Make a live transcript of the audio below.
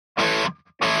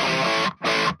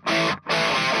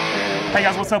Hey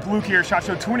guys, what's up? Luke here, SHOT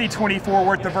Show 2024.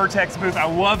 We're at the Vertx booth. I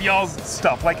love y'all's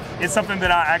stuff. Like, it's something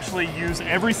that I actually use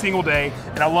every single day,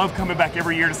 and I love coming back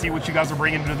every year to see what you guys are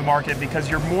bringing to the market, because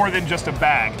you're more than just a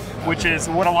bag, which is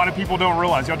what a lot of people don't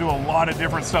realize. Y'all do a lot of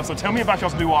different stuff. So tell me about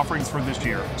y'all's new offerings for this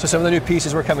year. So some of the new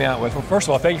pieces we're coming out with. Well, first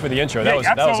of all, thank you for the intro. That was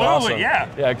awesome.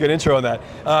 Yeah, good intro on that.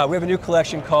 We have a new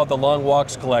collection called the Long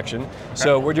Walks Collection. Okay.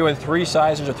 So we're doing 3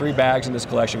 sizes or 3 bags in this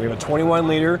collection. We have a 21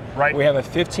 liter, right. We have a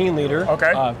 15 liter,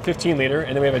 okay. 15 liter,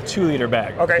 and then we have a 2 liter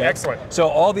bag. Okay, excellent. So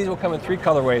all these will come in 3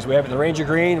 colorways. We have the Ranger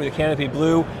Green, with the Canopy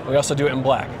Blue, and we also do it in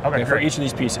black. Okay, for each of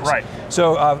these pieces. Right.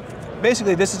 So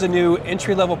basically, this is a new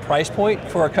entry-level price point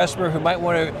for a customer who might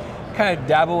want to kind of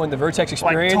dabble in the Vertx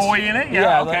experience. Like toy in it?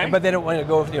 Yeah, okay. But they don't want to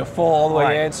go full all the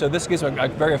way in, so this gives them a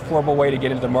very affordable way to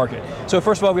get into the market. So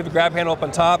first of all, we have a grab handle up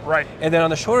on top, and then on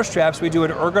the shoulder straps, we do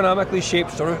an ergonomically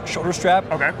shaped shoulder strap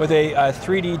with a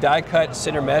 3D die-cut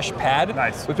center mesh pad,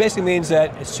 which basically means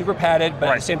that it's super padded, but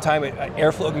at the same time,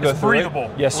 airflow can go through breathable,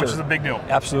 it. Yes, sir. Which is a big deal.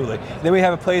 Absolutely. Then we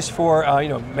have a place for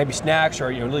maybe snacks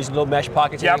or these little mesh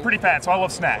pockets. Yeah, I'm pretty fat, so I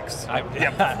love snacks.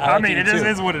 I mean, it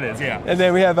is what it is. Yeah. And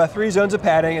then we have 3 zones of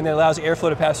padding, and it allows the airflow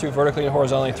to pass through vertically and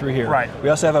horizontally through here. Right. We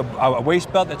also have a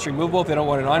waist belt that's removable if they don't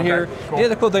want it on here. Cool. The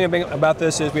other cool thing about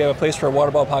this is we have a place for a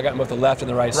water bottle pocket on both the left and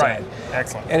the right side.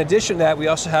 Excellent. In addition to that, we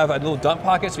also have a little dump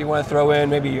pocket, so you want to throw in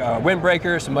maybe a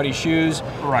windbreaker, some muddy shoes.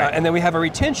 And then we have a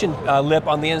retention lip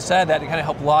on the inside that to kind of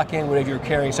help lock in whatever you're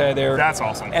carrying inside there. That's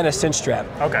awesome. And a cinch strap.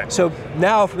 Okay. So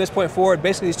now from this point forward,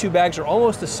 basically these 2 bags are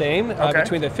almost the same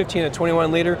between the 15 and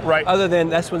 21 liter. Other than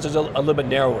this one's a little bit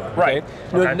narrower.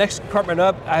 The next compartment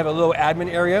up, I have a little admin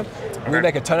area. We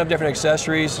make a ton of different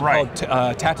accessories called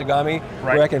Tactigami,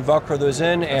 where I can Velcro those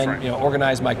in and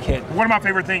organize my kit. One of my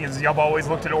favorite things is y'all have always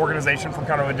looked at organization from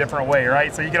kind of a different way,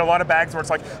 right? So you get a lot of bags where it's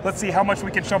like, let's see how much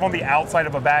we can shove on the outside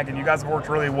of a bag, and you guys have worked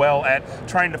really well at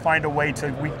trying to find a way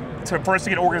for us to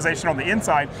get organization on the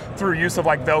inside through use of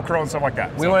like Velcro and stuff like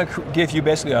that. We want to give you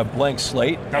basically a blank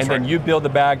slate, and then you build the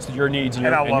bags to your needs and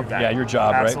your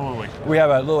job, Absolutely. Right? We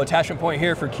have a little attachment point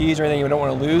here for keys or anything you don't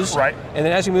want to lose. And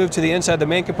then as we move to the inside of the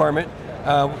main compartment,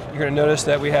 you're going to notice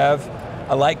that we have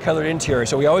a light colored interior.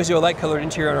 So we always do a light colored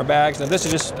interior on our bags. Now this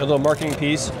is just a little marketing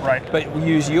piece, but we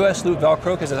use US loop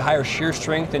Velcro because it's a higher shear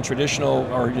strength than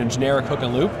traditional or generic hook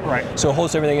and loop. So it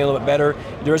holds everything in a little bit better.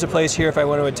 There is a place here if I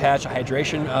want to attach a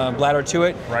hydration bladder to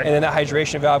it, and then that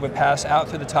hydration valve would pass out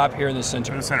through the top here in the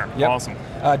center. Awesome.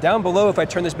 Down below, if I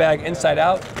turn this bag inside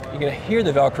out, you're going to hear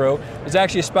the Velcro. There's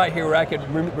actually a spot here where I could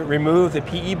remove the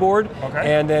PE board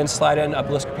and then slide in a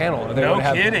ballistic panel. No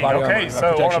kidding. Okay,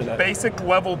 so on a basic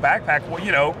level backpack,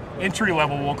 entry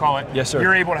level we'll call it. Yes, sir.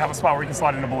 You're able to have a spot where you can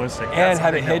slide in a ballistic. And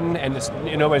have it hidden, and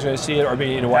nobody's going to see it or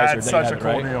be any wiser. That's such a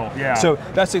cool deal. Yeah. So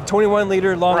that's a 21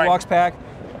 liter long walks pack.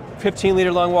 15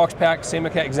 liter long walks pack, same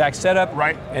exact setup.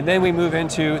 And then we move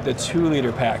into the 2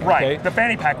 liter pack. The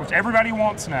fanny pack, which everybody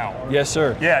wants now. Yes,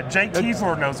 sir. Yeah, Jake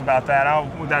Teasler knows about that.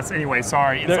 Anyway,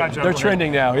 sorry. They're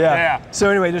trending now, So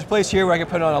anyway, there's a place here where I can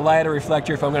put on a light or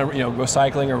reflector if I'm going to go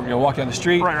cycling or walk down the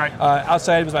street.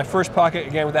 Outside was my first pocket,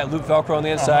 again with that loop Velcro on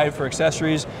the inside for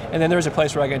accessories. And then there's a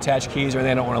place where I can attach keys or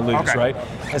anything I don't want to lose,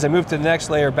 As I move to the next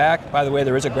layer back, by the way,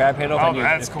 there is a grab handle.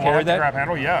 That's cool. I like the grab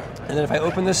handle, And then if I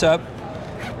open this up,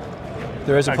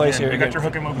 there is a place here. You got your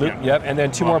hook and loop. Yep, and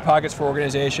then 2 more pockets for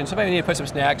organization. Somebody need to put some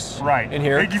snacks in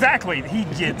here. Exactly. He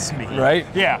gets me.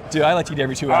 Yeah. Dude, I like to eat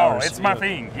every 2 hours. Oh, it's my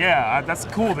thing. Yeah, that's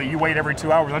cool that you wait every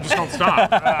 2 hours. I just don't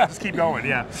stop. I just keep going.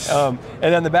 Yeah. And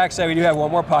then the back side, we do have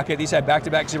 1 more pocket. These have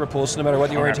back-to-back zipper pulls, so no matter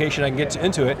what the orientation, I can get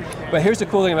into it. But here's the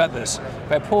cool thing about this: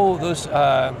 if I pull those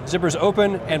zippers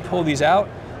open and pull these out,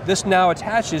 this now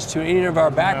attaches to any of our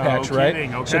backpacks,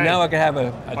 So now I can have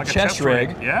a chest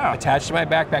rig attached to my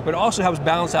backpack, but it also helps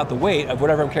balance out the weight of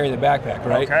whatever I'm carrying in the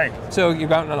backpack, So you've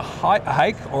gotten on a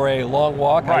hike or a long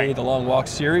walk, i.e. the long walk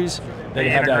series, they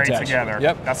integrate together.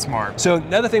 Yep. That's smart. So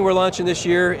another thing we're launching this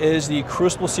year is the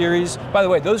Crucible series. By the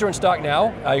way, those are in stock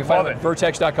now. You can find them at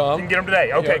Vertx.com. You can get them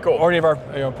today. Okay, cool. Or any of our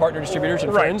partner distributors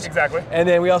and friends. Exactly. And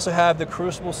then we also have the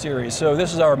Crucible series. So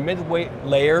this is our midweight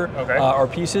layer, our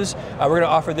pieces. We're going to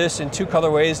offer this in 2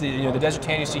 colorways, the desert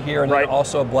tan you see here, and then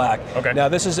also a black. Now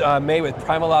this is made with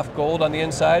Primaloft gold on the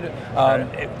inside.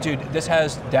 Dude, this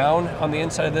has down on the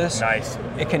inside of this.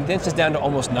 It condenses down to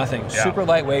almost nothing. Super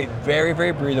lightweight, very,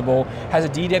 very breathable. Has a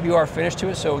DWR finish to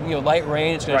it, so light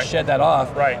rain, it's going to shed that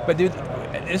off. But dude,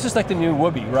 this is like the new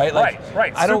Whoopee, right?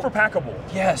 Super packable.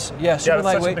 Yes, super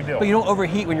lightweight. But you don't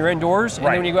overheat when you're indoors, and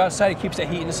then when you go outside, it keeps that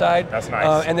heat inside. That's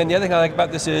nice. And then the other thing I like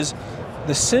about this is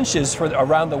The cinches for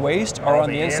around the waist are on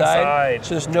the inside,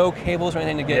 so there's no cables or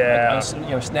anything to get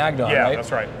snagged on. Yeah, right?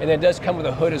 that's right. And then it does come with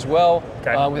a hood as well,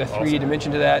 with a 3D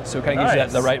dimension to that, so it kind of gives you that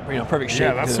the right, perfect shape.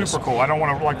 Yeah, that's super cool. I don't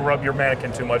want to like rub your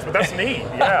mannequin too much, but that's neat.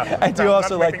 Yeah, I do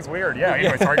also like things weird. Yeah.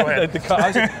 Anyway, sorry. Go ahead. I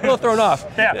was a little thrown off.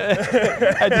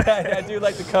 Yeah. I do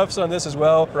like the cuffs on this as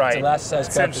well. Right. It's a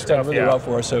elasticized cuff. It's done really well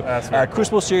for us. So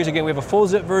Crucible series again, we have a full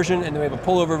zip version, and then we have a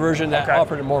pullover version that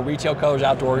offered more retail colors,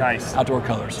 outdoor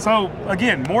colors. So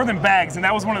again, more than bags, and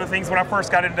that was one of the things when I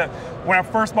first got into, when I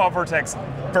first bought Vertx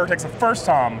the first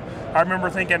time, I remember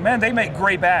thinking, man, they make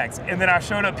great bags. And then I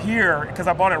showed up here, because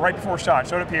I bought it right before SHOT,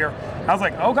 showed up here, I was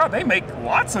like, oh God, they make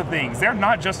lots of things. They're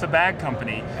not just a bag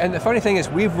company. And the funny thing is,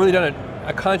 we've really done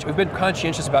we've been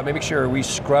conscientious about making sure we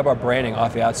scrub our branding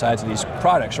off the outsides of these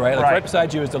products, right? Like right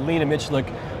beside you is the Lean and Mitchell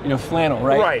flannel,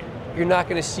 right? Right. You're not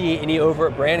going to see any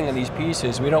overt branding on these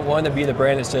pieces. We don't want to be the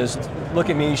brand that says, look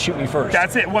at me, shoot me first.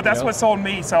 That's it. Well, that's what sold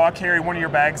me. So I carry one of your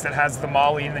bags that has the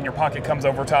molly, and then your pocket comes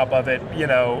over top of it,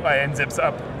 and zips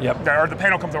up. Yep. Or the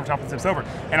panel comes over top and zips over.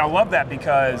 And I love that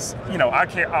because,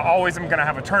 I always am going to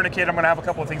have a tourniquet. I'm going to have a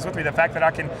couple of things with me. The fact that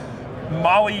I can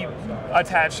molly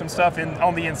attach some stuff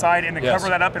on the inside and then cover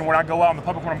that up, and when I go out in the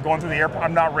public, when I'm going through the airport,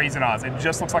 I'm not raising odds. It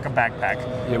just looks like a backpack.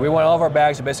 Yeah, we want all of our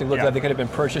bags to basically look like they could have been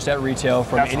purchased at retail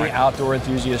from any outdoor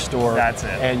enthusiast store. That's it.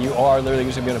 And you are literally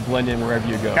just going to be able to blend in wherever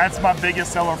you go. That's my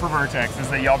biggest seller for Vertx, is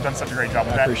that y'all have done such a great job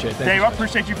with that. I appreciate it. Dave, I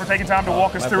appreciate you for taking time to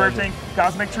walk us through everything.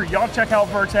 Guys, make sure y'all check out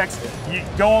Vertx. You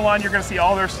go online, you're going to see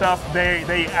all their stuff.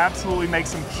 They absolutely make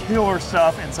some killer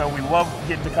stuff, and so we love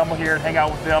getting to come here and hang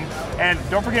out with them. And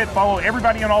don't forget, follow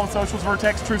everybody on all the socials,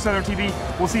 Vertx, True Southern TV.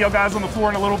 We'll see y'all guys on the floor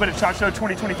in a little bit at SHOT Show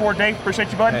 2024. Dave,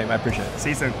 appreciate you, bud. Hey, I appreciate it. See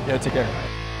you soon. Yeah, take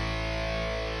care.